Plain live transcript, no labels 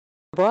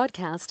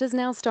broadcast is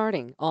now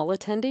starting. All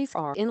attendees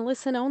are in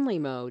listen-only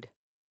mode.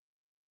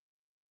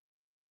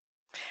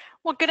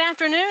 Well, good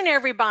afternoon,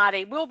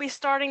 everybody. We'll be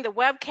starting the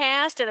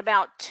webcast in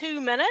about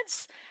 2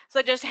 minutes.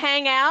 So just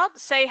hang out,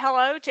 say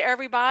hello to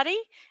everybody,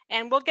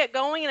 and we'll get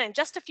going in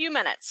just a few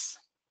minutes.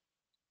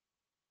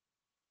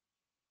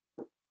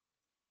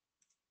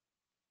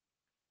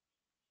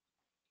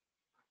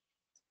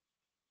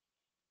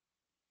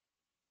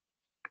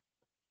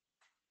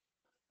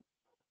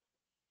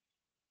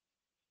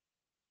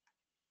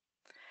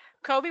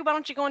 Kobe, why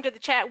don't you go into the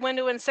chat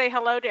window and say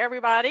hello to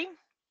everybody?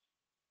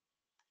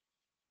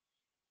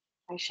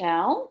 I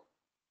shall.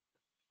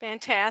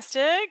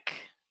 Fantastic.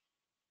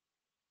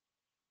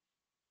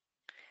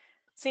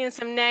 Seeing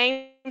some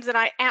names that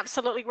I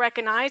absolutely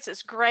recognize.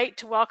 It's great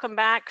to welcome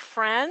back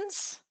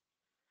friends.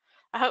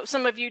 I hope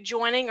some of you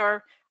joining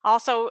or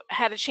also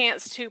had a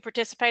chance to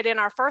participate in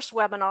our first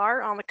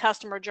webinar on the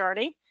customer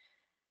journey.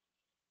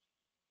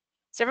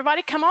 So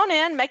everybody come on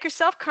in, make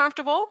yourself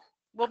comfortable.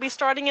 We'll be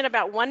starting in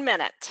about 1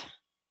 minute.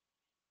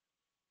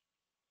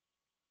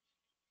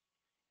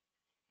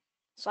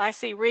 So I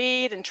see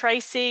Reed and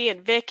Tracy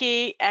and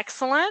Vicki.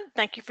 Excellent.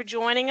 Thank you for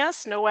joining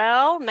us.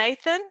 Noelle,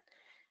 Nathan,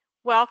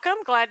 welcome.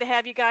 Glad to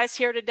have you guys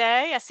here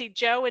today. I see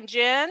Joe and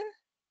Jen.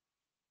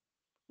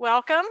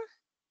 Welcome.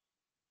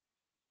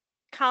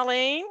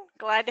 Colleen,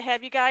 glad to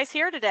have you guys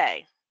here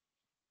today.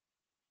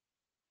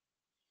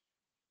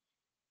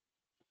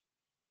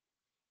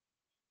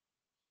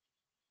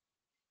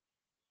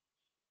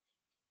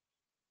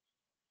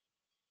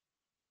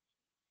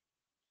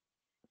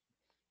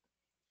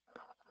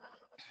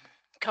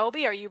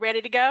 Kobe, are you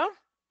ready to go?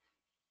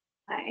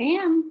 I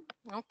am.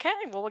 Okay,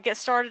 well, we'll get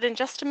started in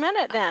just a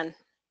minute then.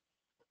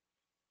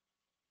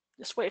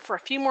 Just wait for a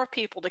few more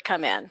people to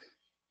come in.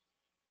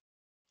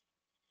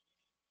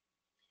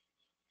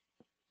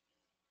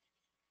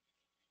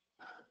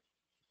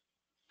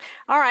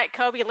 All right,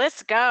 Kobe,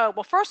 let's go.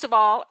 Well, first of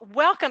all,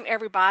 welcome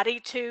everybody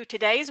to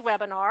today's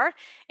webinar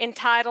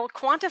entitled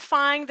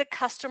Quantifying the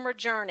Customer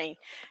Journey.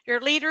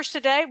 Your leaders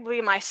today will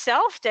be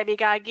myself, Debbie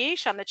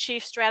Qaqish. I'm the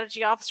Chief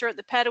Strategy Officer at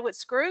the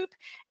Pedowitz Group,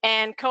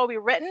 and Colby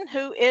Renton,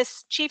 who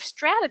is Chief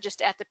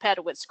Strategist at the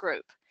Pedowitz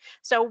Group.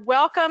 So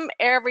welcome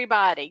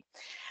everybody.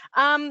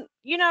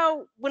 You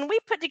know, when we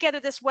put together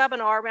this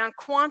webinar around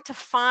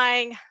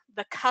quantifying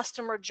the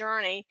customer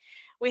journey,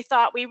 we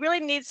thought we really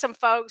need some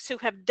folks who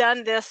have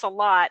done this a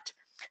lot.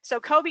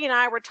 So Kobe and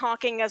I were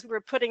talking as we were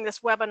putting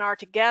this webinar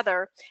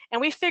together, and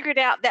we figured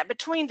out that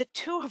between the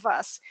two of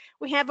us,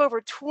 we have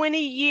over 20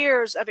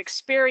 years of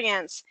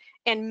experience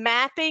in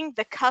mapping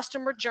the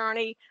customer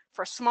journey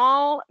for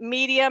small,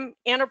 medium,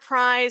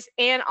 enterprise,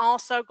 and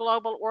also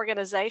global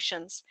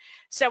organizations.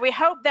 So we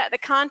hope that the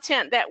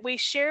content that we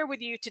share with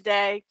you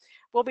today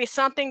will be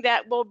something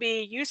that will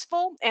be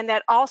useful and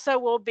that also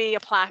will be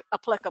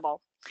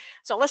applicable.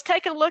 So let's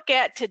take a look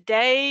at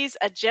today's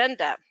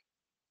agenda.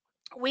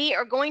 We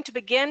are going to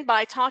begin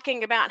by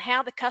talking about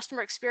how the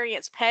customer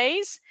experience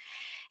pays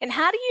and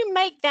how do you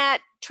make that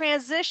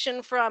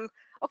transition from,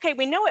 okay,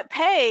 we know it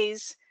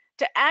pays,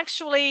 to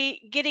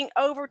actually getting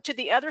over to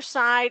the other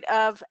side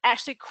of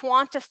actually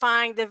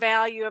quantifying the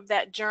value of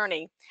that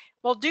journey.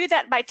 We'll do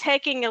that by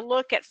taking a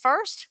look at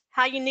first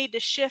how you need to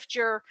shift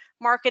your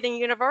marketing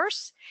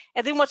universe,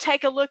 and then we'll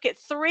take a look at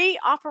 3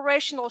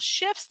 operational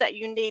shifts that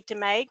you need to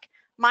make: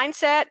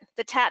 mindset,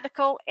 the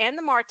tactical, and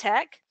the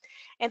MarTech.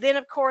 And then,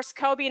 of course,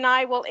 Kobe and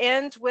I will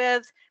end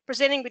with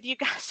presenting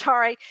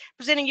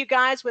you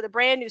guys with a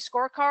brand new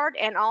scorecard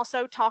and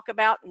also talk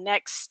about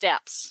next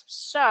steps.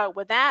 So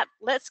with that,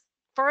 let's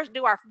first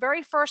do our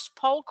very first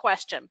poll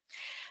question.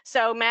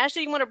 So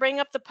Majda, you want to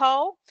bring up the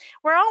poll?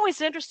 We're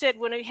always interested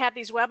when we have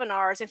these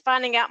webinars in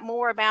finding out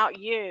more about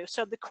you.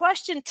 So the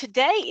question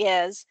today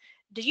is,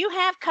 do you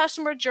have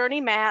customer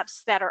journey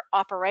maps that are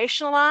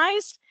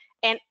operationalized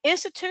and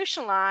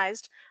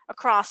institutionalized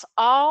across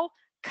all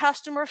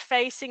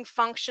customer-facing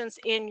functions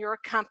in your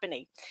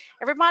company?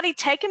 Everybody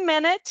take a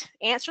minute,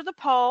 answer the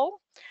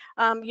poll.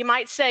 You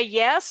might say,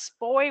 yes,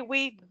 boy,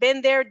 we've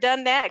been there,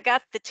 done that,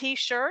 got the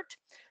t-shirt.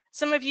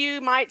 Some of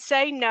you might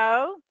say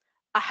no.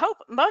 I hope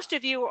most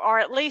of you are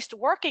at least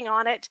working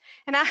on it,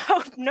 and I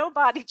hope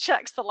nobody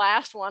checks the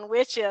last one,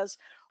 which is,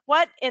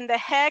 what in the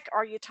heck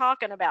are you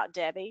talking about,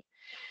 Debbie?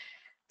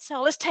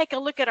 So let's take a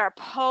look at our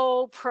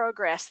poll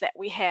progress that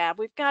we have.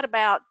 We've got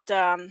about,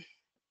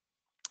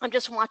 I'm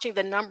just watching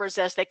the numbers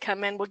as they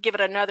come in. We'll give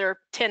it another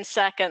 10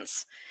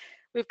 seconds.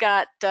 We've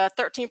got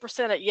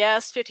 13% at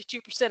yes,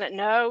 52% at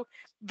no.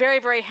 Very,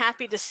 very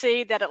happy to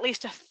see that at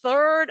least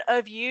 1/3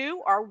 of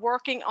you are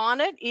working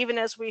on it, even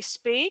as we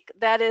speak.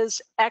 That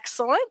is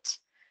excellent.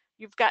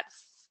 You've got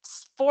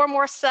 4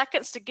 more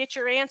seconds to get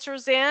your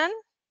answers in.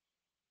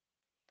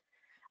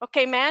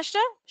 Okay,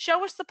 Majda,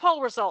 show us the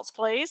poll results,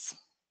 please.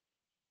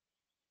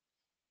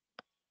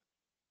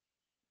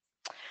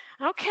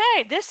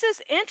 Okay, this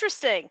is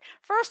interesting.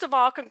 First of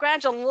all,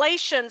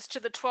 congratulations to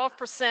the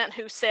 12%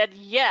 who said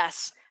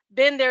yes.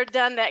 been there,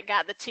 done that,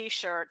 got the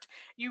t-shirt.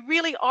 You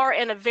really are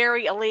in a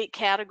very elite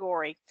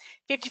category.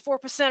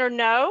 54% are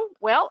no.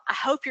 Well, I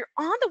hope you're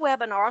on the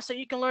webinar so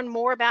you can learn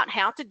more about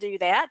how to do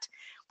that.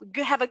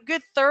 We have a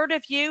good third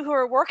of you who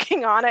are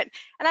working on it.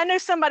 And I know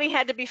somebody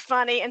had to be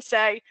funny and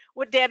say,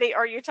 what Debbie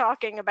are you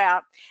talking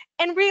about?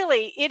 And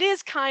really, it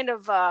is kind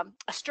of a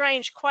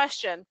strange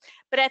question.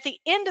 But at the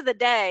end of the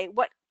day,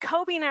 what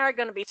Colby and I are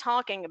going to be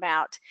talking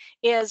about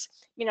is,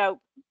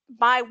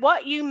 by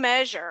what you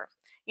measure,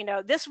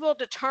 this will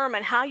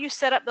determine how you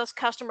set up those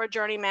customer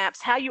journey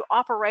maps, how you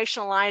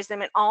operationalize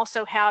them, and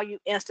also how you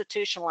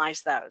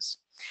institutionalize those.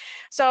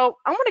 So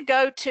I want to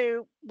go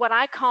to what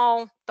I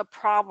call the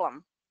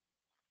problem.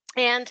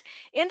 And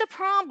in the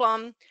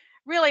problem,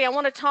 really, I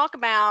want to talk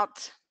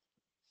about,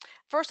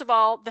 first of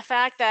all, the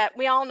fact that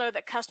we all know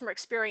that customer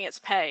experience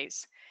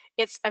pays.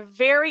 It's a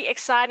very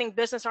exciting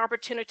business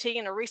opportunity.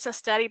 In a recent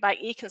study by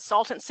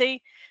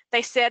eConsultancy,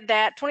 they said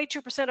that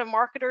 22% of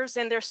marketers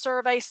in their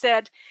survey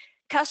said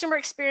customer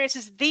experience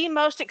is the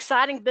most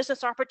exciting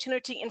business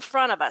opportunity in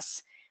front of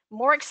us.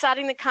 More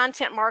exciting than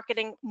content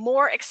marketing,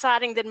 more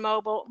exciting than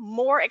mobile,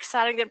 more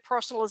exciting than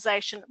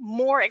personalization,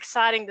 more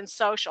exciting than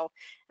social.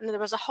 And there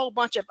was a whole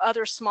bunch of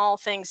other small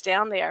things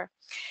down there.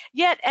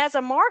 Yet as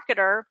a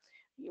marketer,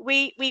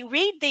 we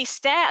read these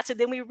stats, and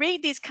then we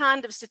read these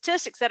kind of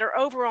statistics that are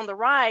over on the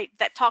right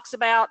that talks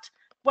about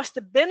what's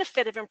the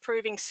benefit of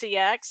improving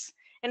CX,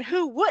 and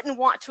who wouldn't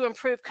want to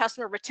improve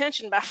customer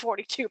retention by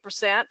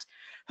 42%,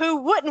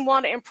 who wouldn't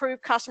want to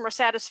improve customer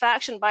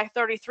satisfaction by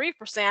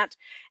 33%,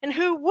 and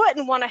who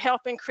wouldn't want to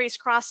help increase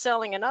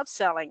cross-selling and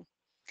upselling.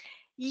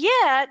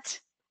 Yet,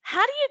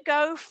 how do you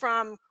go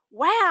from,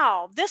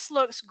 wow, this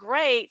looks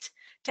great,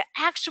 to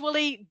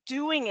actually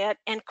doing it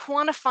and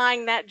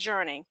quantifying that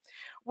journey?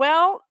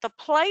 Well, the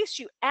place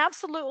you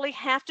absolutely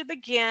have to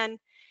begin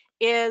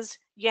is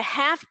you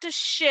have to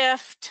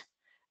shift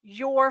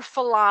your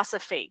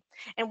philosophy.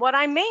 And what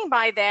I mean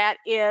by that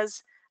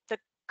is the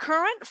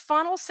current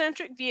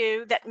funnel-centric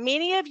view that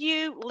many of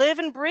you live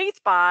and breathe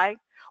by,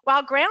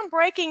 while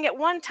groundbreaking at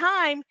one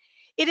time,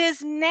 it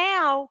is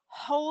now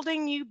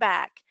holding you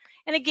back.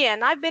 And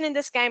again, I've been in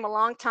this game a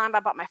long time. I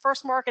bought my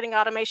first marketing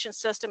automation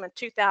system in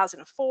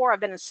 2004. I've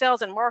been in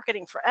sales and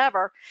marketing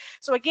forever.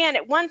 So again,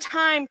 at one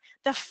time,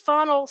 the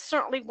funnel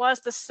certainly was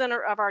the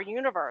center of our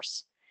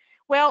universe.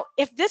 Well,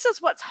 if this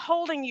is what's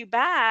holding you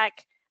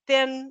back,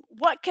 then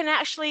what can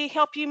actually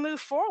help you move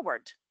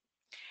forward?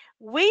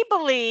 We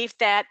believe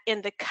that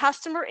in the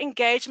customer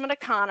engagement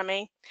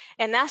economy,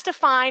 and that's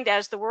defined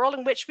as the world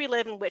in which we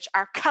live, in which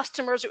our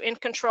customers are in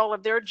control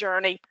of their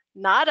journey,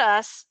 not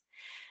us,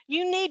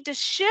 you need to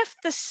shift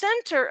the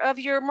center of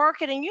your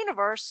marketing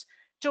universe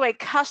to a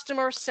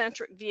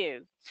customer-centric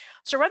view.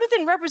 So rather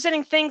than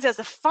representing things as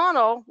a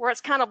funnel where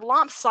it's kind of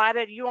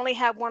lopsided, you only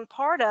have one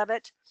part of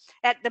it,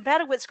 at the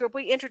Bedowitz Group,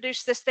 we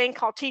introduced this thing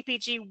called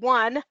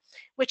TPG1,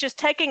 which is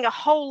taking a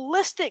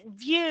holistic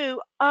view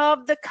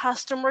of the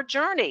customer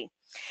journey.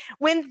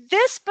 When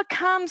this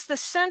becomes the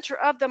center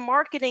of the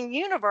marketing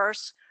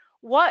universe,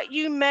 what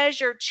you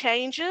measure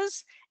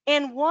changes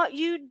and what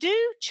you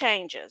do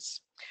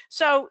changes.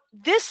 So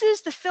this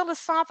is the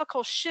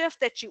philosophical shift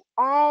that you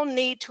all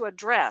need to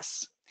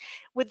address.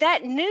 With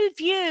that new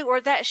view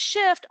or that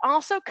shift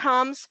also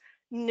comes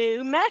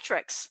new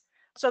metrics.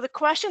 So the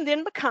question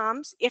then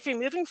becomes, if you're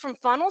moving from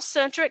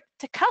funnel-centric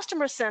to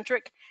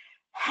customer-centric,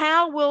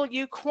 how will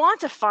you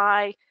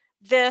quantify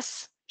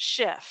this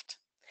shift?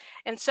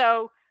 And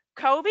so,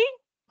 Colby,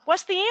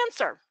 what's the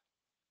answer?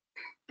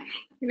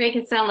 You make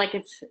it sound like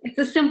it's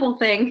a simple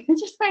thing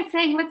just by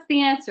saying, what's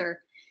the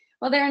answer?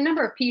 Well, there are a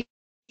number of pieces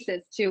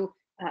to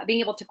being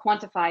able to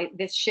quantify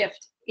this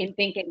shift in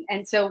thinking.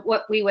 And so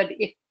what we would,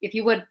 if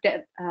you would,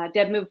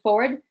 Deb, move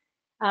forward,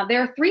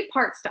 there are three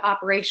parts to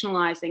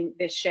operationalizing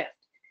this shift.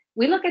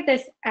 We look at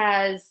this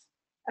as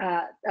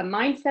a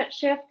mindset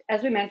shift,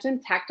 as we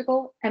mentioned,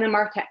 tactical, and a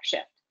MarTech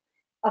shift.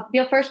 I'll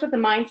deal first with the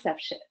mindset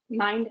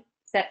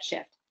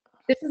shift.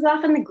 This is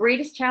often the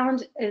greatest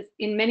challenge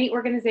in many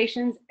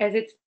organizations, as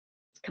it's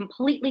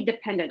completely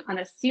dependent on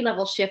a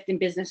C-level shift in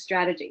business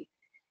strategy.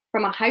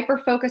 From a hyper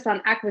focus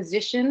on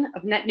acquisition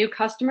of net new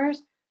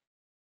customers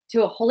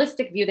to a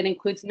holistic view that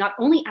includes not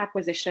only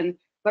acquisition,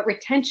 but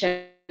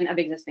retention of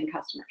existing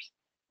customers.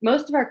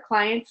 Most of our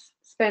clients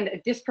spend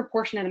a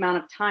disproportionate amount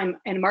of time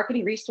and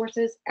marketing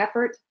resources,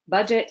 effort,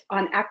 budget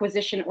on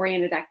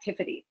acquisition-oriented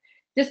activity.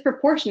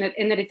 Disproportionate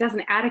in that it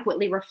doesn't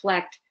adequately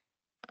reflect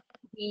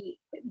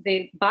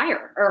the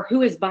buyer or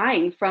who is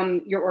buying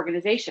from your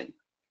organization.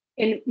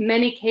 In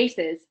many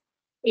cases,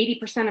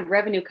 80% of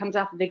revenue comes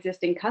off of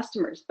existing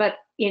customers, but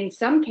in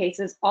some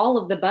cases, all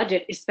of the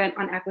budget is spent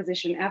on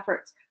acquisition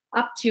efforts,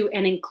 up to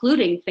and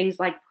including things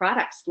like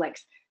product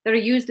slicks that are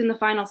used in the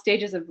final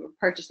stages of the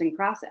purchasing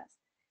process.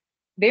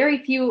 Very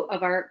few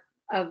of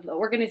the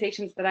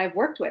organizations that I've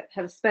worked with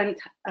have spent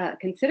a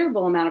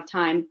considerable amount of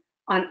time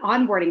on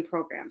onboarding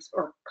programs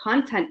or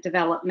content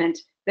development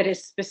that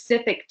is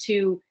specific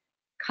to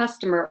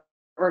customer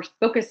or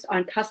focused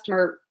on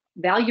customer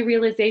value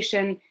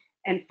realization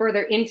and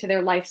further into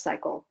their life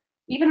cycle,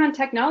 even on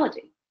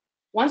technology.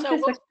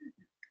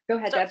 Go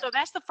ahead, So, Deb. so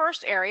that's the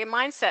first area,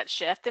 mindset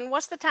shift. And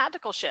what's the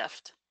tactical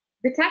shift?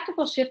 The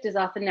tactical shift is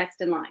often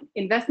next in line.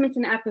 Investments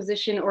in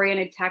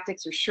acquisition-oriented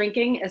tactics are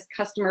shrinking as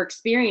customer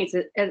experience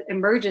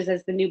emerges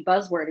as the new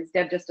buzzword, as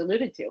Deb just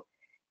alluded to.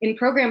 In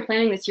program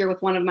planning this year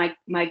with one of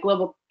my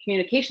global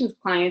communications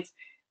clients,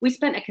 we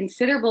spent a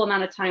considerable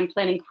amount of time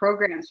planning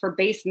programs for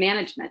base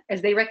management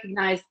as they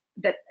recognize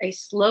that a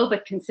slow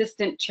but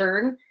consistent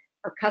churn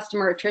or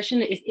customer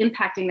attrition is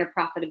impacting their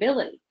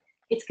profitability.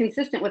 It's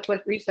consistent with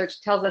what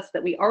research tells us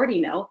that we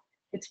already know.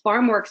 It's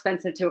far more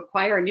expensive to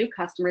acquire a new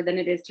customer than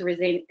it is to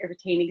retain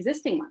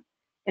existing ones.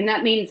 And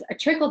that means a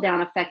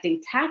trickle-down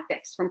affecting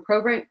tactics from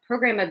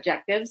program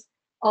objectives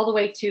all the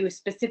way to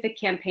specific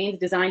campaigns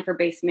designed for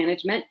base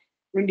management,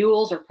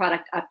 renewals or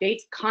product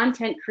updates,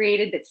 content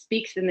created that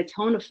speaks in the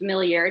tone of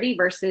familiarity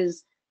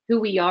versus who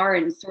we are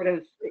and sort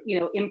of,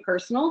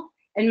 impersonal,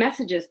 and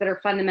messages that are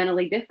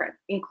fundamentally different,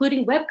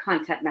 including web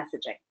content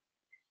messaging.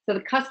 So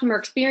the customer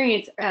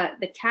experience,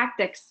 the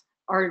tactics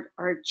are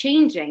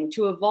changing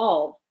to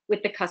evolve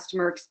with the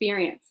customer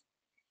experience.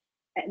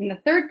 And the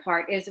third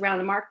part is around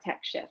the MarTech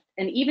shift.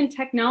 And even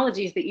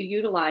technologies that you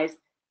utilize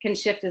can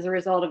shift as a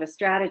result of a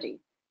strategy.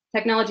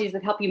 Technologies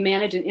that help you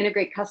manage and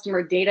integrate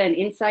customer data and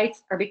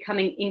insights are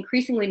becoming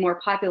increasingly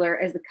more popular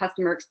as the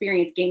customer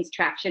experience gains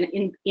traction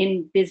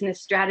in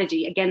business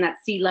strategy. Again, that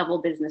C-level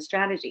business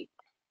strategy.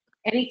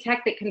 Any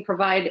tech that can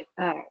provide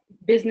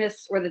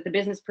business or that the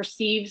business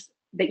perceives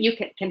that you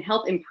can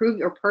help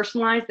improve or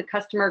personalize the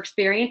customer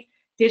experience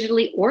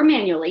digitally or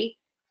manually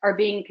are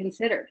being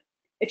considered.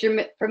 If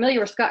you're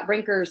familiar with Scott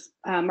Brinker's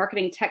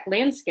marketing tech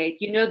landscape,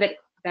 you know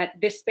that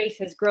this space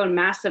has grown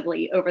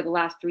massively over the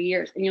last 3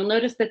 years. And you'll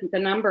notice that the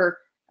number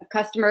of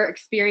customer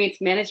experience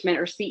management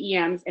or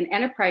CEMs and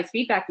enterprise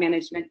feedback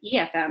management,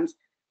 EFMs,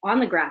 on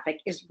the graphic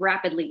is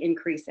rapidly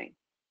increasing.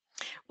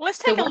 Well, let's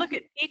take a look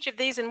at each of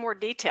these in more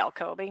detail,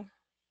 Colby.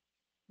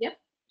 Yep.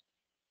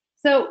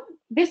 So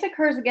this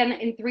occurs again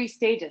in 3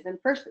 stages. And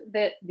first,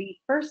 the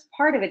first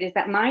part of it is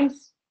that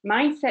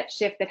mindset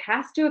shift that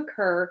has to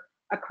occur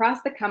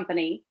across the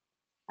company,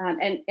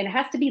 and it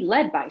has to be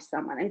led by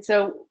someone. And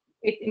so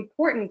it's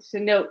important to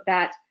note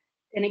that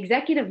an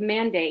executive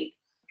mandate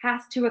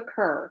has to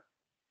occur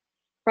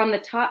from the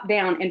top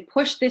down and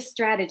push this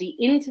strategy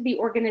into the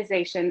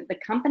organization. The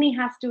company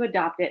has to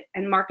adopt it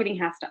and marketing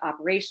has to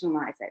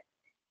operationalize it.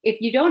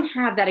 If you don't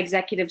have that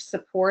executive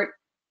support,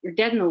 you're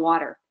dead in the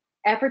water.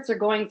 Efforts are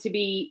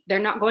they're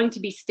not going to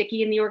be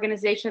sticky in the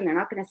organization. They're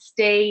not going to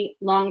stay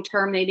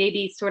long-term. They may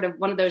be sort of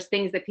one of those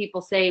things that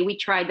people say, we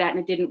tried that and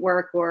it didn't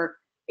work, or,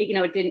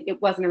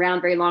 it wasn't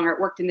around very long, or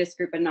it worked in this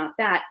group and not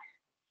that.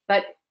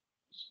 But,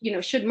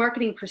 should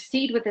marketing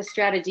proceed with a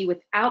strategy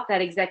without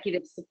that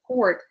executive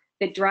support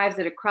that drives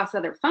it across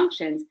other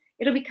functions,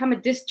 it'll become a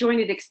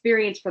disjointed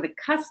experience for the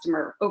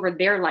customer over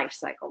their life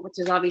cycle, which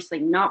is obviously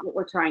not what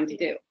we're trying to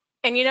do.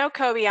 And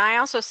Colby, I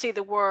also see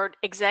the word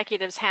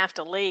executives have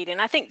to lead.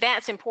 And I think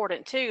that's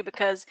important too,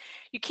 because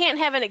you can't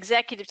have an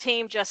executive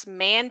team just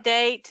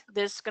mandate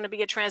there's going to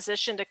be a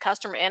transition to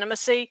customer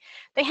intimacy.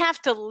 They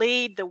have to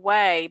lead the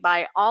way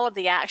by all of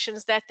the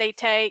actions that they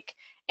take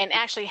and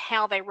actually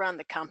how they run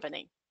the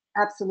company.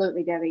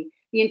 Absolutely, Debbie.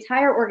 The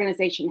entire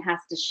organization has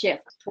to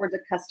shift towards a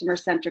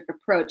customer-centric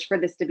approach for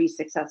this to be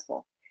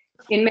successful.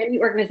 In many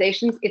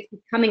organizations, it's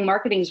becoming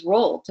marketing's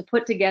role to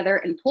put together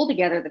and pull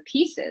together the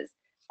pieces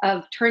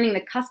of turning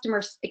the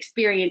customer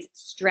experience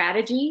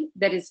strategy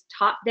that is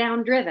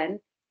top-down driven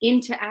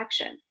into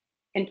action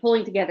and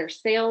pulling together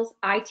sales,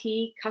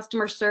 IT,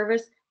 customer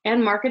service,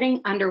 and marketing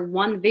under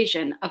one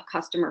vision of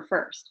customer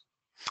first.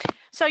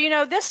 So,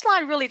 this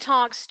slide really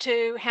talks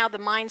to how the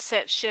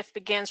mindset shift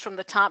begins from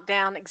the top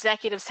down.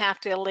 Executives have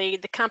to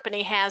lead, the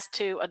company has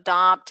to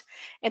adopt,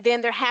 and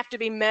then there have to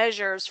be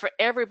measures for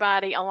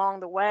everybody along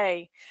the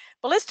way.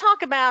 But let's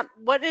talk about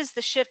what is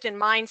the shift in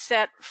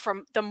mindset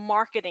from the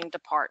marketing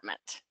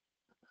department.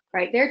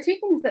 Right, there are 2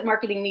 things that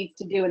marketing needs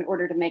to do in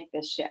order to make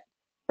this shift.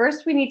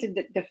 First, we need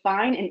to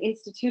define and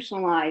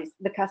institutionalize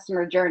the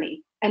customer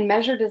journey and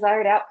measure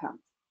desired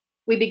outcomes.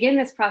 We begin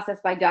this process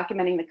by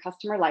documenting the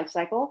customer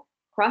lifecycle.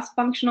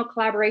 Cross-functional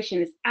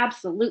collaboration is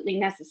absolutely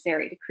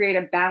necessary to create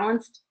a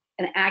balanced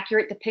and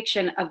accurate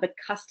depiction of the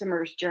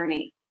customer's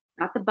journey,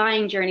 not the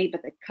buying journey,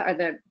 but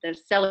the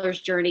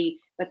seller's journey,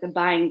 but the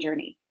buying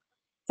journey.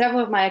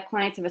 Several of my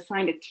clients have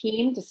assigned a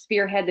team to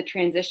spearhead the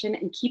transition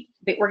and keep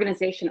the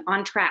organization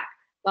on track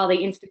while they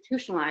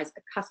institutionalize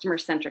a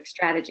customer-centric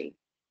strategy.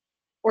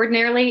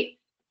 Ordinarily,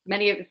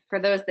 for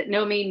those that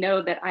know me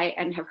know that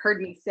and have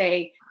heard me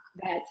say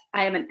that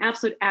I am an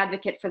absolute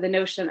advocate for the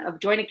notion of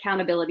joint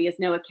accountability is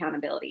no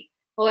accountability.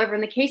 However,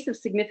 in the case of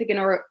significant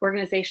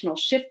organizational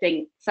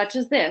shifting, such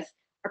as this,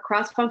 a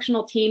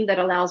cross-functional team that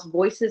allows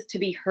voices to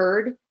be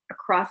heard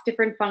across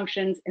different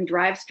functions and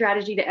drive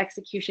strategy to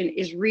execution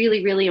is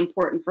really, really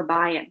important for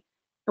buy-in.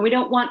 And we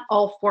don't want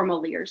all formal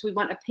leaders. We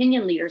want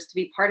opinion leaders to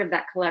be part of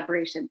that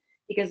collaboration,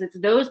 because it's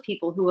those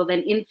people who will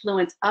then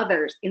influence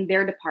others in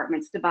their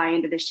departments to buy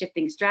into the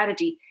shifting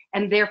strategy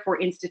and therefore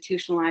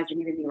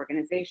institutionalizing it in the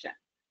organization.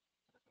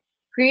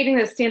 Creating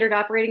those standard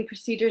operating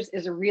procedures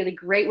is a really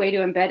great way to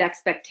embed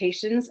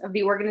expectations of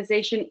the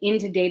organization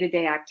into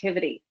day-to-day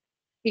activity.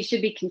 These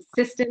should be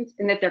consistent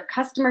in that they're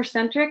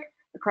customer-centric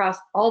across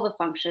all the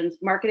functions: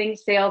 marketing,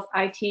 sales,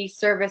 IT,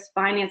 service,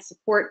 finance,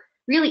 support,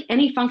 really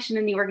any function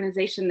in the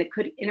organization that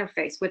could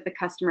interface with the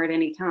customer at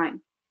any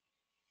time.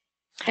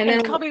 And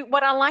then, Colby,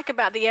 what I like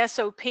about the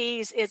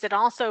SOPs is it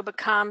also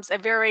becomes a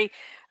very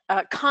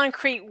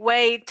concrete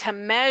way to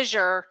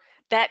measure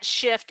that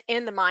shift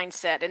in the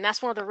mindset. And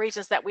that's one of the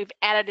reasons that we've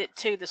added it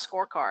to the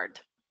scorecard.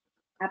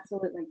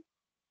 Absolutely.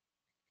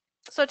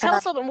 So tell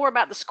us a little bit more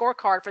about the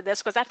scorecard for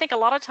this, because I think a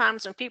lot of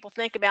times when people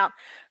think about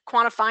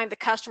quantifying the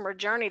customer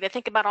journey, they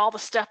think about all the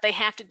stuff they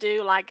have to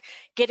do, like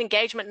get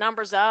engagement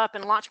numbers up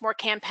and launch more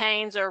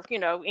campaigns, or, you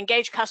know,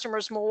 engage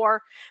customers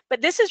more.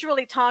 But this is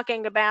really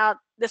talking about,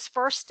 this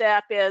first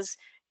step is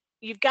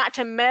you've got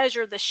to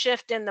measure the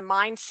shift in the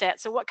mindset.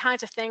 So what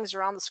kinds of things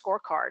are on the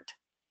scorecard?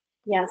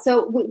 Yeah,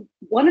 so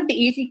one of the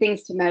easy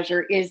things to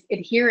measure is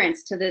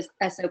adherence to this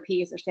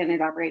SOPs, or standard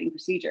operating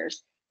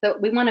procedures. So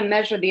we want to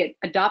measure the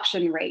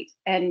adoption rate,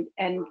 and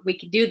we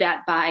can do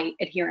that by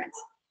adherence,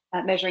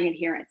 measuring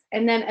adherence.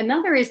 And then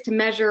another is to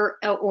measure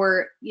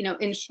or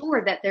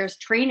ensure that there's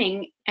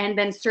training and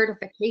then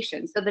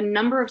certification. So the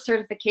number of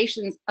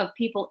certifications of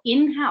people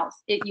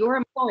in-house, your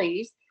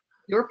employees,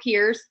 your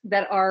peers,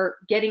 that are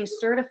getting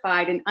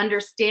certified and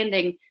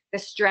understanding the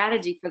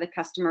strategy for the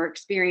customer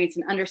experience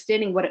and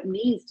understanding what it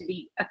means to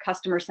be a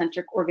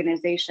customer-centric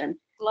organization.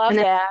 Love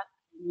that.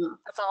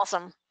 That's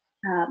awesome.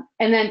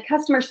 And then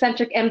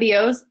customer-centric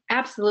MBOs,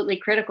 absolutely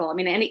critical. I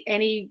mean,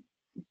 any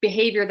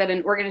behavior that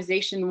an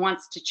organization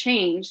wants to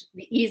change,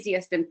 the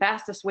easiest and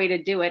fastest way to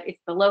do it,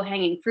 it's the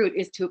low-hanging fruit,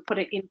 is to put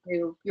it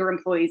into your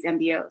employees'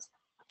 MBOs.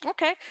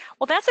 Okay,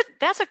 well,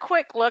 that's a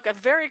quick look, a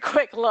very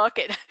quick look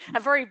at a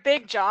very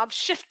big job,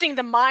 shifting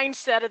the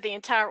mindset of the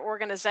entire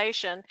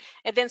organization,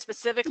 and then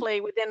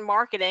specifically within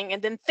marketing,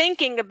 and then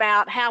thinking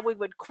about how we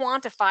would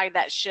quantify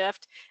that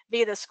shift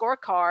via the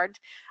scorecard.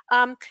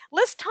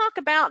 Let's talk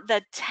about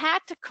the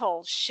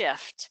tactical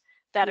shift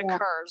that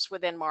occurs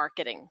within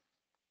marketing.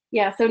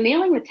 Yeah, so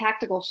nailing the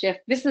tactical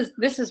shift, this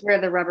is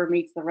where the rubber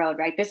meets the road,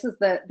 right? This is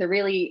the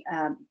really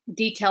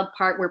detailed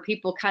part where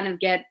people kind of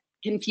get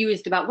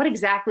confused about what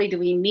exactly do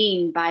we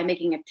mean by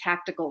making a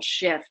tactical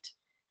shift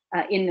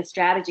in the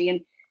strategy.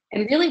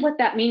 And really what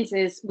that means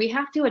is we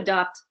have to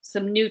adopt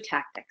some new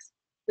tactics.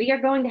 We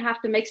are going to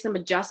have to make some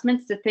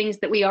adjustments to things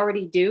that we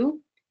already do,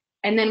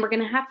 and then we're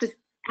going to have to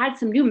add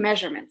some new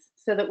measurements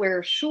so that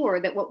we're sure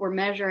that what we're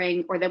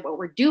measuring, or that what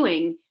we're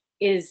doing,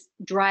 is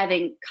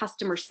driving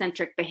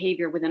customer-centric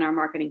behavior within our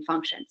marketing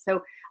function.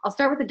 So I'll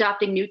start with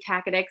adopting new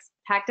tactics.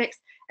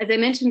 As I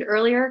mentioned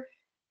earlier,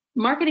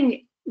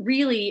 marketing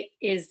really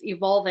is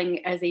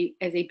evolving as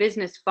a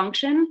business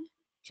function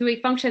to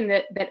a function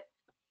that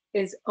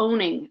is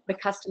owning the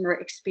customer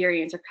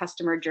experience or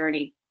customer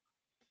journey.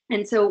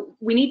 And so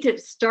we need to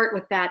start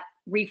with that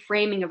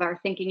reframing of our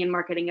thinking in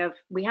marketing of,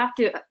 we have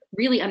to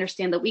really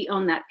understand that we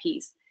own that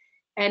piece.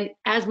 And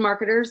as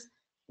marketers,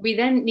 we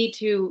then need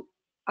to,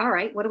 all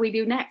right, what do we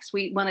do next?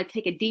 We want to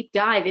take a deep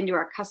dive into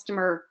our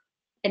customer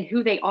and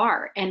who they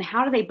are, and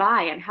how do they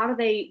buy, and how do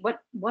they,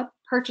 what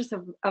purchase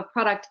of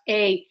product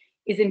A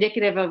is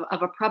indicative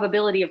of a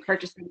probability of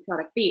purchasing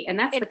product B. And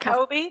that's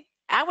Colby,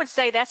 I would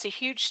say that's a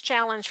huge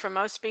challenge for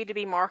most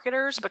B2B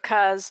marketers,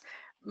 because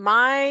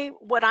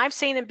what I've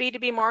seen in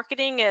B2B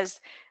marketing is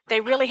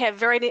they really have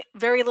very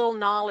little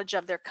knowledge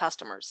of their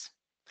customers.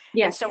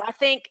 Yes. And so I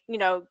think,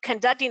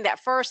 conducting that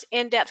first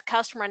in-depth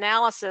customer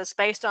analysis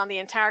based on the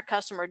entire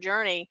customer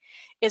journey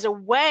is a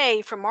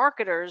way for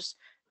marketers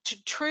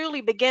to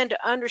truly begin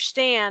to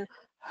understand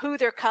who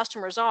their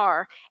customers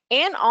are,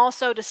 and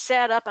also to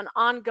set up an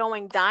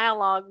ongoing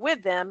dialogue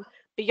with them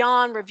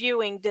beyond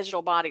reviewing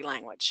digital body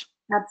language.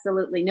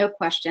 Absolutely, no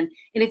question.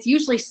 And it's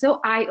usually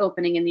so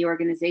eye-opening in the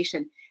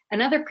organization.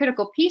 Another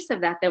critical piece of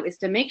that, though, is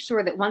to make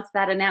sure that once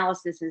that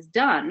analysis is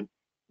done,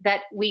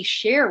 that we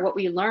share what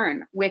we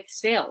learn with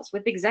sales,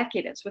 with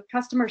executives, with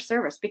customer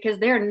service, because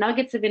there are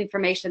nuggets of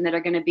information that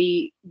are going to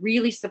be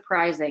really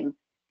surprising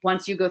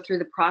once you go through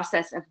the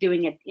process of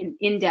doing an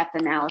in-depth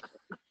analysis.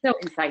 It's so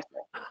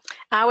insightful.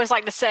 I always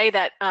like to say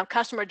that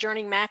customer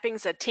journey mapping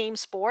is a team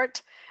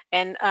sport,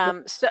 and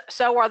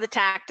so are the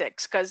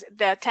tactics, because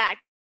the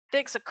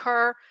tactics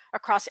occur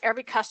across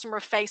every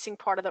customer-facing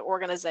part of the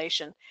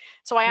organization.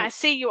 So I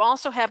see you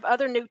also have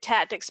other new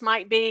tactics.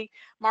 Might be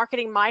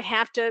marketing might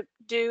have to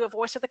do a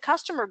voice of the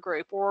customer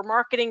group, or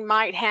marketing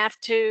might have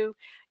to,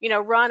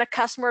 run a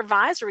customer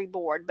advisory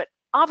board. But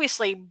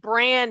obviously,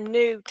 brand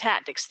new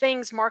tactics,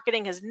 things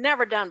marketing has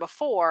never done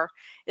before,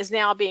 is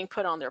now being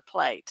put on their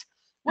plate.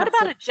 What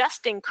about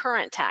adjusting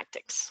current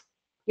tactics?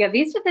 Yeah,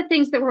 these are the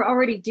things that we're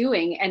already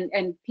doing,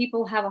 and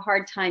people have a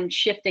hard time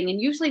shifting.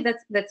 And usually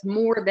that's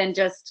more than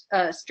just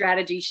a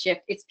strategy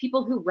shift. It's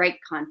people who write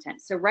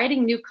content. So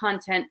writing new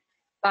content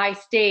by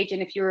stage,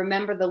 and if you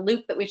remember the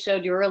loop that we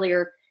showed you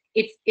earlier,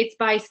 it's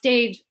by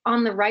stage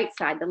on the right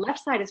side. The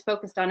left side is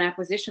focused on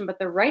acquisition, but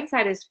the right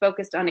side is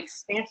focused on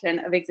expansion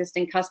of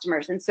existing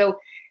customers. And so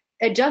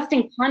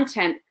adjusting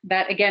content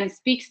that, again,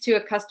 speaks to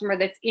a customer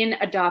that's in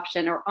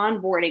adoption or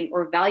onboarding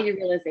or value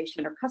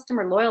realization or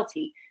customer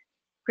loyalty,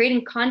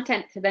 creating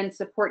content to then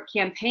support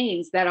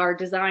campaigns that are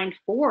designed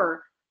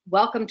for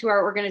welcome to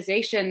our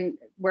organization,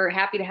 we're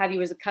happy to have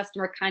you as a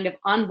customer kind of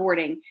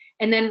onboarding,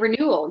 and then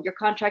renewal. Your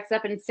contract's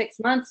up in 6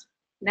 months.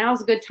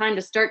 Now's a good time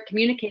to start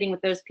communicating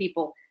with those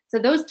people. So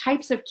those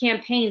types of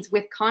campaigns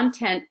with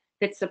content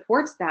that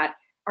supports that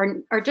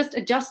are just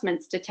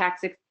adjustments to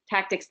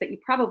tactics that you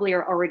probably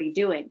are already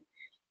doing.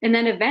 And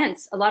then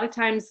events, a lot of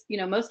times,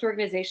 most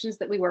organizations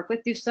that we work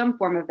with do some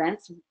form of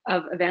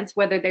events,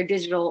 whether they're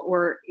digital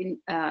or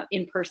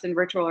in person,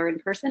 virtual or in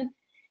person.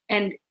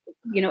 And,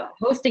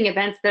 hosting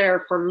events that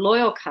are for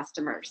loyal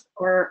customers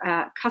or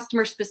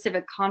customer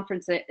specific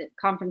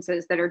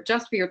conferences that are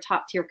just for your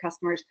top tier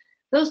customers.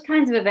 Those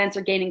kinds of events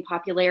are gaining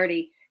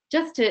popularity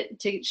just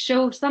to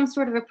show some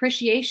sort of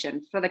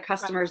appreciation for the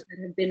customers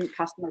that have been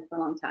customers for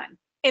a long time.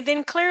 And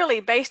then clearly,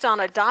 based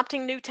on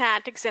adopting new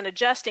tactics and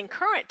adjusting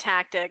current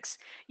tactics,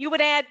 you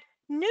would add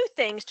new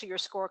things to your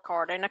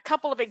scorecard. And a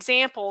couple of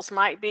examples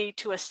might be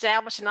to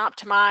establish and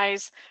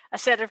optimize a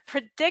set of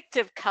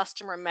predictive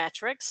customer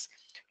metrics,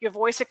 your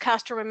voice of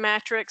customer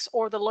metrics,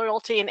 or the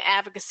loyalty and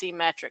advocacy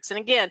metrics. And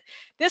again,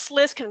 this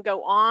list can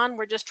go on.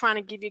 We're just trying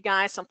to give you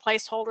guys some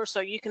placeholders so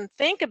you can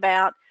think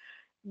about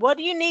what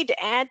do you need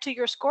to add to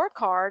your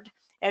scorecard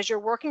as you're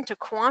working to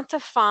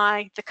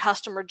quantify the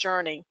customer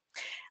journey.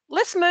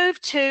 Let's move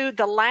to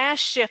the last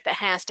shift that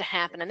has to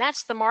happen, and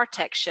that's the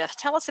MarTech shift.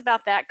 Tell us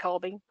about that,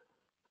 Colby.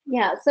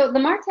 Yeah, so the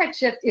MarTech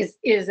shift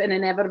is an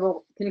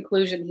inevitable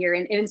conclusion here,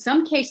 and in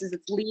some cases,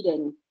 it's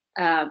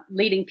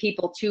leading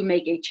people to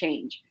make a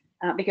change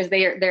because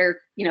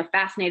they're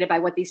fascinated by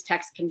what these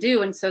techs can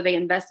do, and so they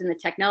invest in the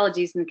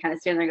technologies and kind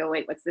of stand there and go,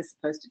 wait, what's this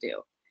supposed to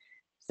do?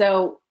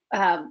 So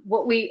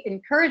what we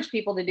encourage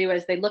people to do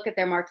as they look at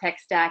their MarTech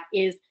stack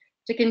is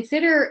to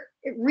consider,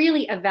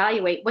 really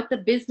evaluate what the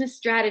business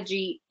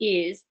strategy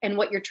is and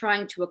what you're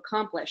trying to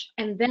accomplish,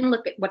 and then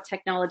look at what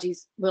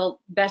technologies will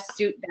best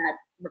suit that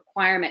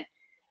requirement.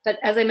 But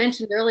as I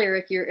mentioned earlier,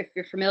 if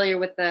you're familiar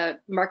with the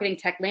marketing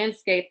tech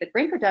landscape that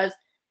Brinker does,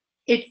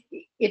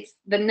 it's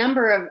the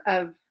number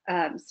of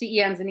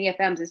CEMs and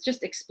EFMs is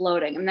just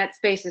exploding, and that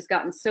space has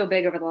gotten so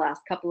big over the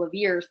last couple of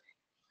years.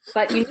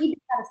 But you need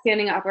to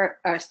have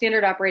a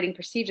standard operating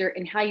procedure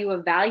in how you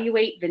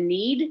evaluate the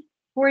need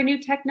for a new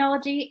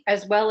technology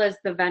as well as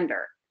the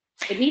vendor.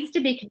 It needs to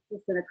be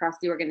consistent across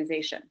the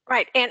organization.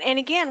 Right, and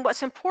again,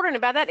 what's important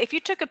about that, if you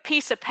took a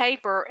piece of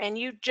paper and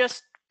you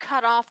just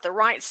cut off the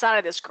right side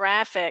of this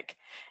graphic,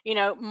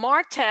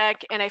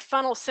 MarTech in a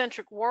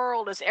funnel-centric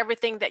world is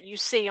everything that you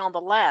see on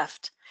the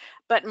left.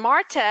 But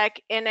MarTech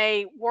in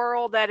a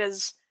world that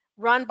is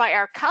run by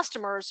our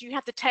customers, you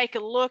have to take a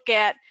look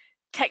at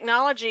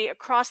technology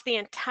across the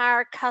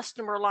entire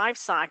customer life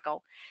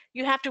cycle.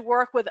 You have to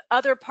work with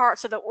other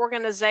parts of the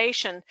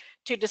organization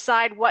to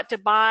decide what to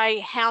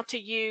buy, how to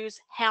use,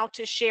 how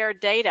to share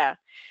data.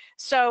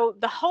 So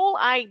the whole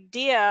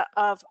idea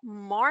of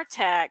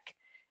MarTech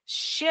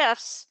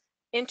shifts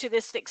into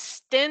this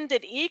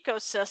extended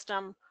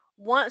ecosystem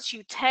once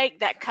you take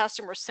that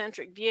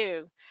customer-centric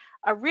view.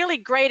 A really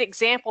great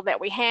example that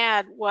we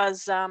had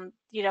was,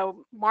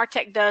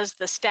 MarTech does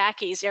the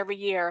stackies every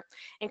year.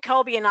 And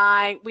Colby and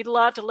I, we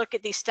love to look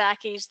at these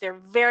stackies. They're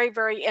very,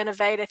 very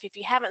innovative. If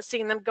you haven't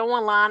seen them, go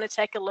online and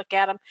take a look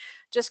at them.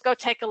 Just go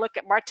take a look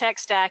at MarTech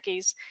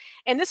stackies.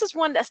 And this is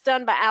one that's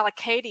done by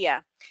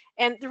Allocadia.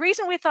 And the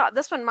reason we thought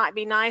this one might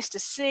be nice to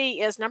see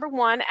is, number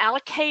one,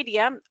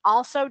 Allocadia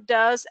also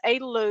does a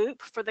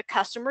loop for the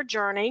customer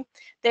journey.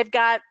 They've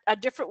got a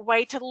different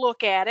way to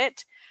look at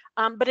it.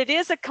 But it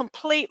is a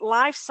complete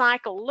life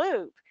cycle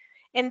loop.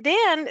 And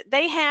then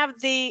they have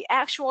the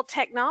actual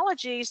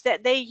technologies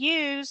that they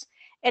use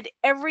at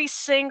every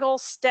single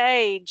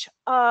stage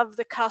of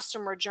the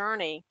customer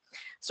journey.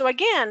 So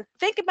again,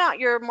 think about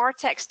your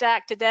MarTech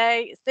stack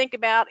today. Think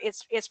about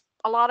it's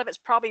a lot of it's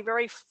probably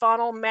very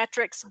funnel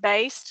metrics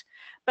based.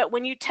 But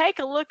when you take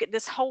a look at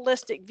this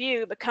holistic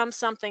view, it becomes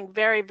something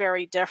very,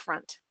 very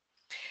different.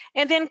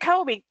 And then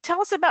Colby,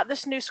 tell us about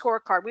this new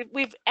scorecard.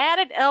 We've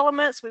added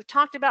elements, we've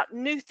talked about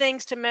new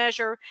things to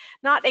measure,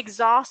 not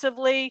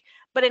exhaustively,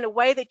 but in a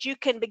way that you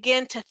can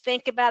begin to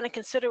think about and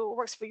consider what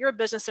works for your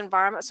business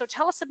environment. So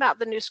tell us about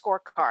the new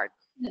scorecard.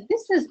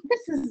 This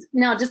is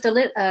now just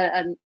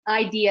an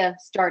idea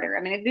starter.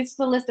 I mean, this is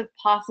a list of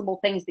possible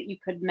things that you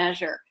could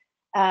measure.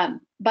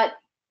 But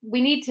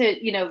we need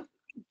to,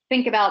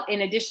 think about,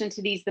 in addition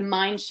to these, the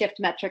mind shift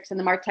metrics and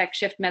the MarTech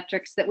shift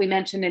metrics that we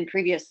mentioned in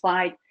previous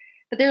slides.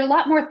 But there are a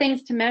lot more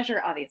things to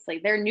measure,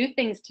 obviously. There are new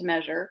things to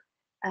measure.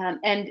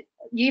 And,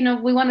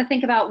 we want to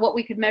think about what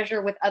we could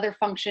measure with other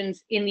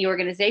functions in the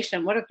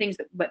organization. What are things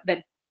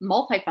that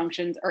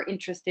multi-functions are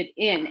interested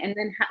in? And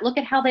then look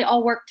at how they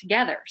all work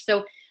together.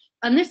 So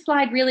on this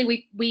slide,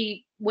 really,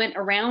 we went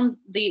around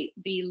the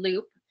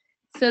loop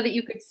so that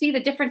you could see the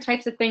different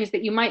types of things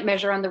that you might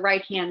measure on the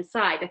right-hand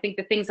side. I think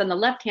the things on the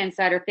left-hand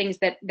side are things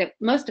that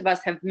most of us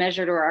have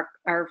measured or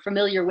are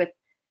familiar with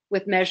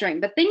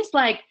measuring. But things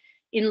like,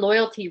 in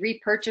loyalty,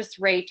 repurchase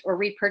rate or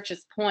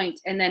repurchase point,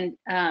 and then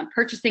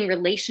purchasing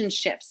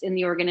relationships in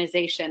the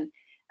organization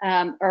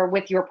or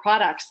with your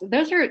products.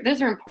 Those are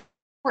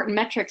important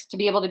metrics to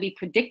be able to be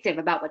predictive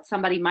about what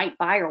somebody might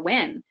buy or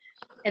when.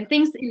 And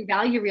things in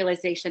value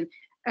realization,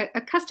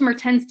 a customer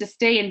tends to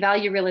stay in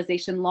value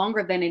realization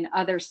longer than in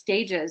other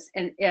stages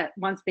and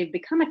once they've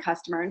become a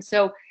customer. And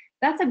so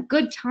that's a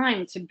good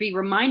time to be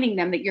reminding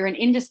them that you're an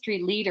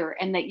industry leader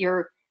and that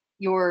you're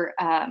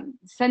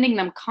sending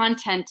them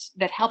content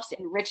that helps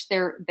enrich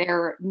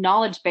their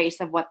knowledge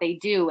base of what they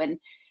do. And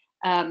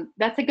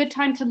that's a good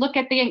time to look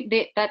at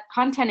that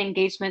content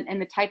engagement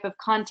and the type of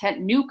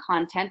content, new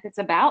content that's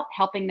about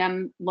helping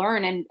them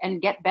learn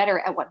and get better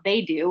at what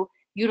they do,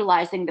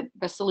 utilizing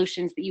the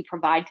solutions that you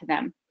provide to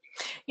them.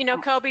 You know,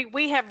 Colby,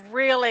 we have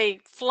really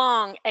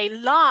flung a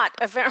lot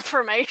of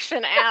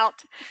information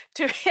out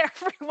to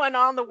everyone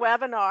on the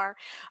webinar.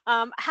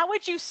 How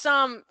would you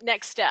sum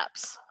next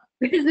steps?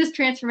 Business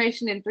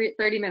transformation in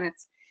 30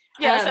 minutes.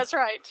 Yes, that's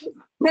right.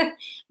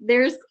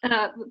 There's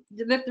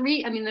the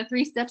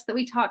three steps that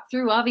we talked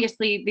through.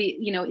 Obviously,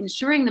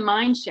 ensuring the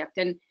mind shift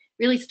and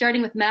really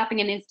starting with mapping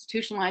and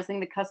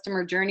institutionalizing the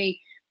customer journey,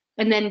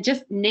 and then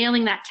just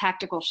nailing that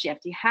tactical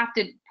shift. You have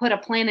to put a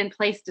plan in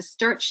place to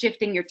start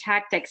shifting your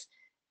tactics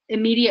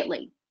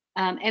immediately.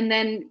 And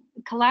then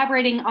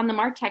collaborating on the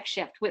MarTech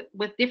shift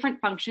with different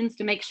functions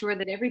to make sure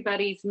that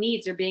everybody's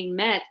needs are being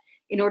met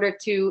in order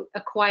to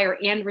acquire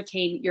and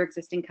retain your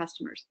existing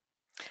customers.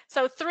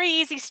 So 3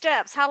 easy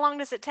steps. How long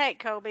does it take,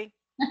 Colby?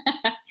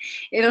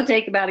 It'll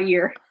take about a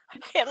year.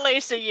 At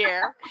least a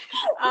year.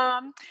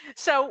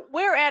 So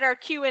we're at our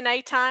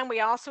Q&A time.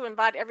 We also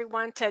invite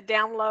everyone to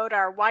download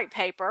our white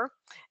paper.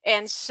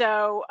 And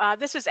so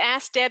this is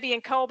Ask Debbie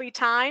and Colby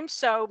time.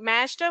 So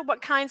Majda,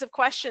 what kinds of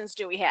questions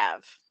do we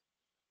have?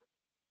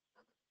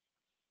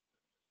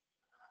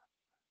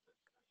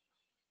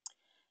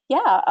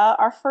 Yeah,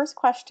 our first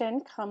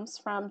question comes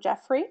from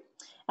Jeffrey.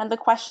 And the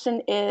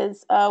question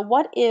is,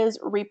 what is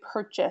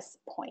repurchase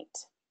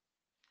point?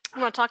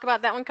 You want to talk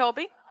about that one,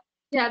 Colby?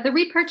 Yeah, the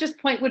repurchase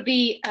point would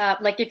be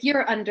like if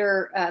you're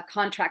under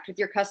contract with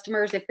your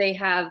customers, if they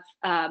have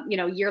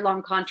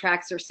year-long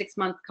contracts or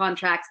 6-month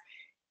contracts,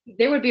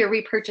 there would be a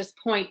repurchase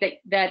point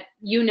that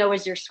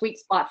is your sweet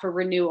spot for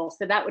renewal.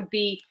 So that would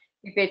be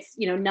if it's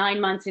 9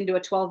 months into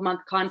a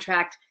 12-month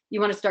contract, you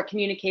want to start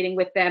communicating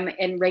with them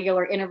in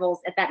regular intervals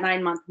at that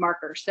 9-month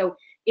marker. So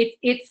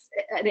it's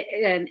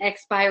an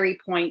expiry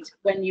point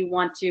when you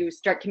want to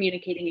start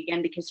communicating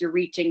again because you're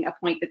reaching a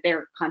point that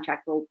their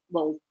contract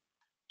will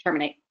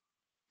terminate.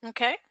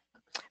 Okay.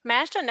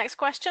 Majda, next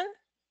question.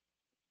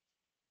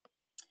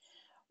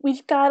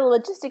 We've got a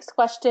logistics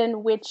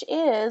question, which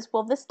is,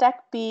 will this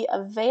deck be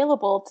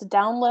available to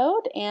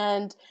download?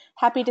 And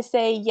happy to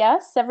say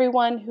yes,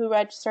 everyone who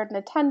registered and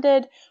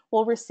attended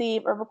will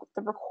receive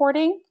the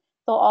recording.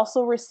 They'll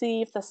also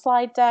receive the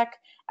slide deck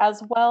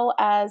as well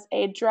as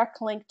a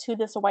direct link to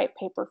this white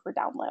paper for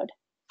download.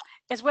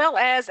 As well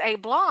as a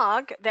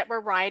blog that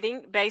we're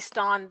writing based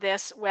on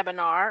this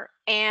webinar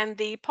and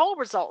the poll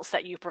results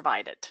that you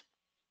provided.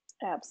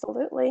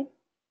 Absolutely.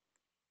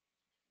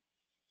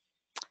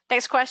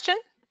 Next question.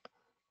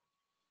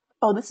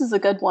 Oh, this is a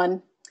good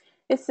one.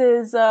 This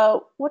is,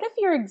 what if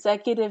your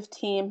executive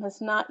team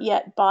has not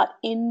yet bought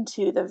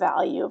into the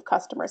value of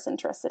customer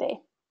centricity?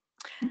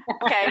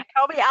 Okay,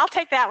 Colby, I'll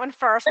take that one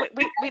first.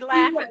 We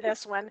laugh at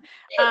this one.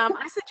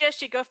 I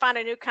suggest you go find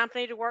a new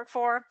company to work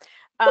for.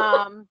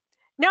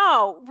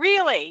 No,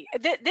 really,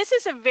 this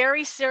is a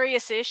very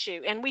serious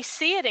issue, and we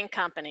see it in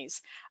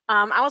companies.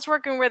 I was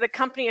working with a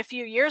company a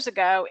few years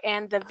ago,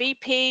 and the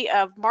VP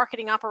of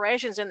marketing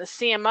operations and the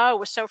CMO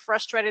was so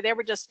frustrated. They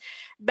were just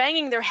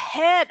banging their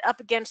head up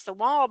against the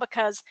wall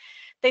because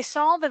they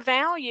saw the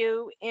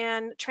value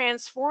in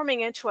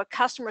transforming into a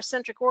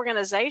customer-centric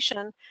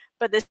organization,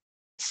 but the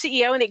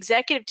CEO and the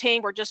executive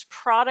team were just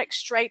product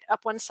straight up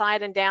one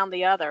side and down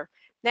the other.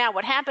 Now,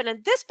 what happened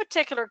in this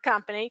particular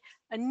company,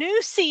 a new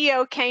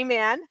CEO came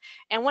in,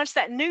 and once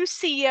that new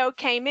CEO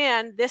came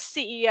in, this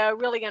CEO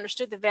really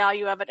understood the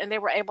value of it, and they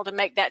were able to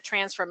make that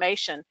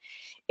transformation.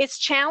 It's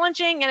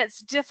challenging and it's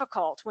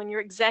difficult when your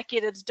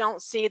executives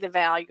don't see the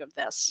value of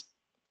this.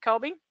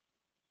 Colby?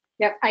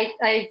 Yeah,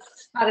 I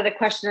spotted a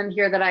question in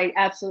here that I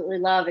absolutely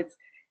love. It's,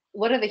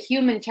 what are the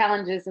human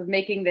challenges of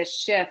making this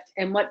shift,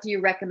 and what do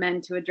you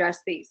recommend to address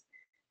these?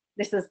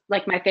 This is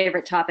like my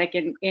favorite topic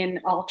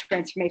in all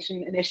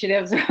transformation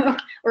initiatives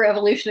or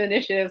evolution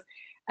initiatives.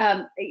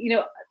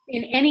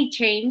 In any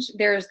change,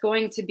 there's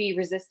going to be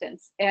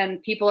resistance,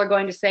 and people are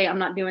going to say, I'm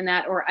not doing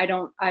that, or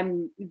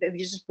they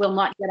just will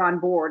not get on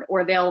board,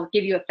 or they'll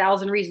give you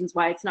 1,000 reasons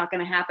why it's not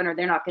going to happen, or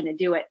they're not going to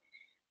do it.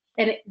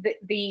 And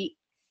the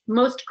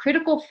most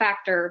critical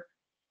factor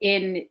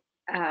in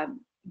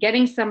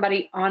getting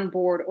somebody on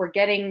board or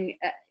getting,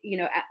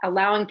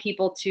 allowing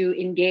people to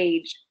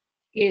engage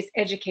is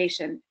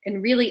education,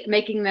 and really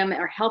making them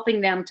or helping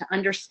them to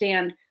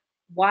understand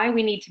why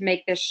we need to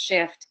make this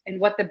shift and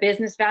what the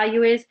business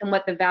value is and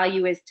what the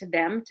value is to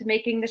them to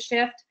making the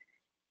shift.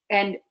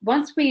 And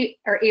once we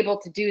are able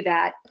to do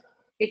that,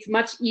 it's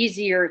much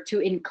easier to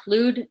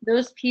include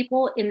those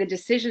people in the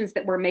decisions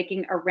that we're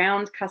making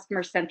around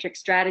customer-centric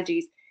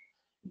strategies.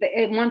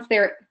 And once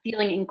they're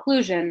feeling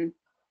inclusion,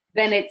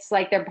 then it's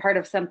like they're part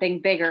of something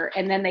bigger,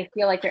 and then they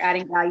feel like they're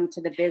adding value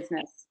to the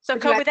business. So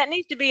Colby, that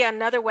needs to be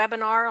another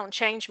webinar on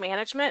change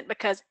management,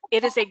 because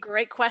it is a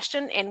great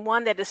question and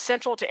one that is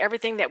central to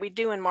everything that we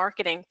do in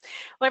marketing.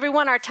 Well,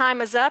 everyone, our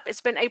time is up.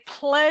 It's been a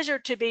pleasure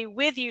to be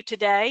with you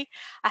today.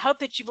 I hope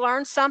that you've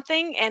learned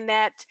something and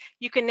that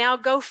you can now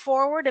go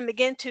forward and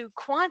begin to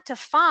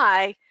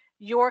quantify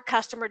your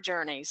customer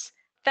journeys.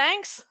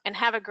 Thanks, and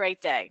have a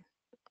great day.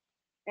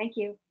 Thank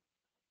you.